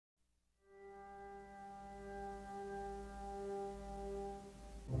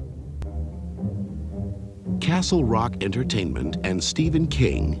Castle Rock Entertainment and Stephen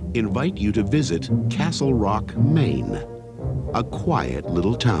King invite you to visit Castle Rock, Maine, a quiet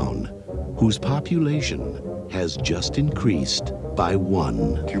little town whose population has just increased by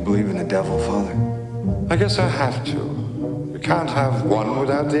 1. Do you believe in the devil, Father? I guess I have to. You can't have one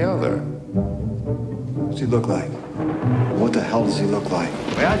without the other. What does he look like? What the hell does he look like?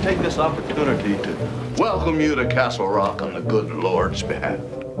 May I take this opportunity to welcome you to Castle Rock on the good Lord's behalf?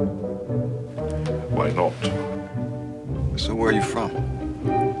 Why not? So where are you from?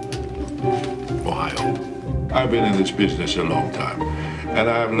 Ohio. I've been in this business a long time, and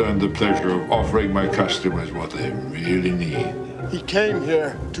I've learned the pleasure of offering my customers what they really need. He came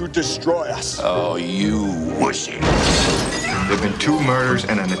here to destroy us. Oh, you wussy. There have been 2 murders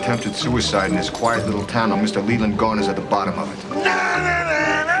and an attempted suicide in this quiet little town, and Mr. Leland Gaunt is at the bottom of it.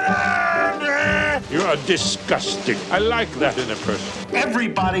 You are disgusting. I like that in a person.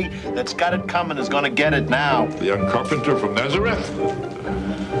 Everybody that's got it coming is gonna get it now. The young carpenter from Nazareth.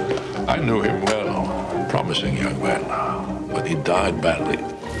 I knew him well. Promising young man. But he died badly.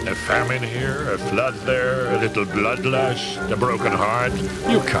 A famine here, a flood there, a little bloodlust, a broken heart.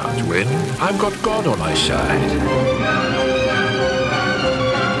 You can't win. I've got God on my side.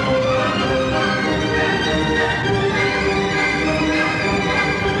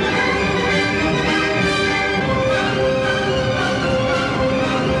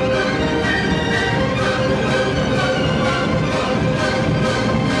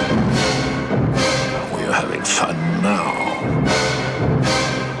 Fun now.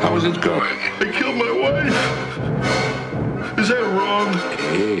 How is it going? I killed my wife. Is that wrong?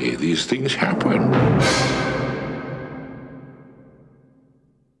 Hey, these things happen.